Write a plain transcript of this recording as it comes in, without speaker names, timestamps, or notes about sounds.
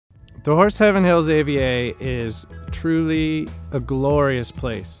The Horse Heaven Hills AVA is truly a glorious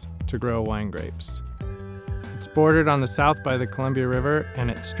place to grow wine grapes. It's bordered on the south by the Columbia River, and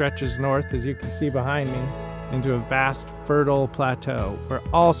it stretches north, as you can see behind me, into a vast, fertile plateau where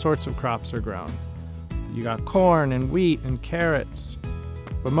all sorts of crops are grown. You got corn and wheat and carrots,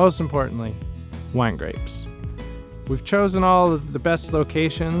 but most importantly, wine grapes. We've chosen all of the best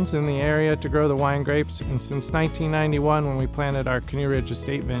locations in the area to grow the wine grapes, and since 1991, when we planted our Canoe Ridge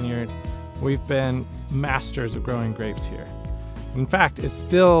Estate Vineyard, we've been masters of growing grapes here. In fact, it's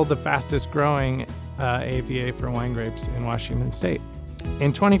still the fastest growing AVA for wine grapes in Washington State.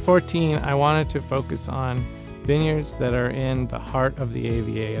 In 2014, I wanted to focus on vineyards that are in the heart of the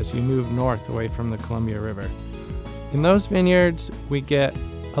AVA as you move north away from the Columbia River. In those vineyards, we get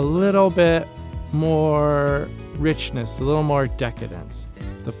a little bit more richness, a little more decadence.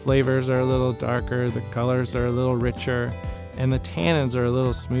 The flavors are a little darker, the colors are a little richer, and the tannins are a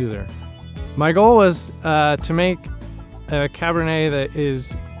little smoother. My goal was to make a Cabernet that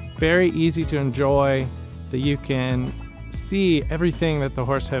is very easy to enjoy, that you can see everything that the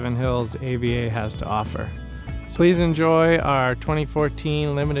Horse Heaven Hills AVA has to offer. Please enjoy our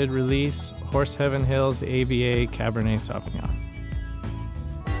 2014 limited release Horse Heaven Hills AVA Cabernet Sauvignon.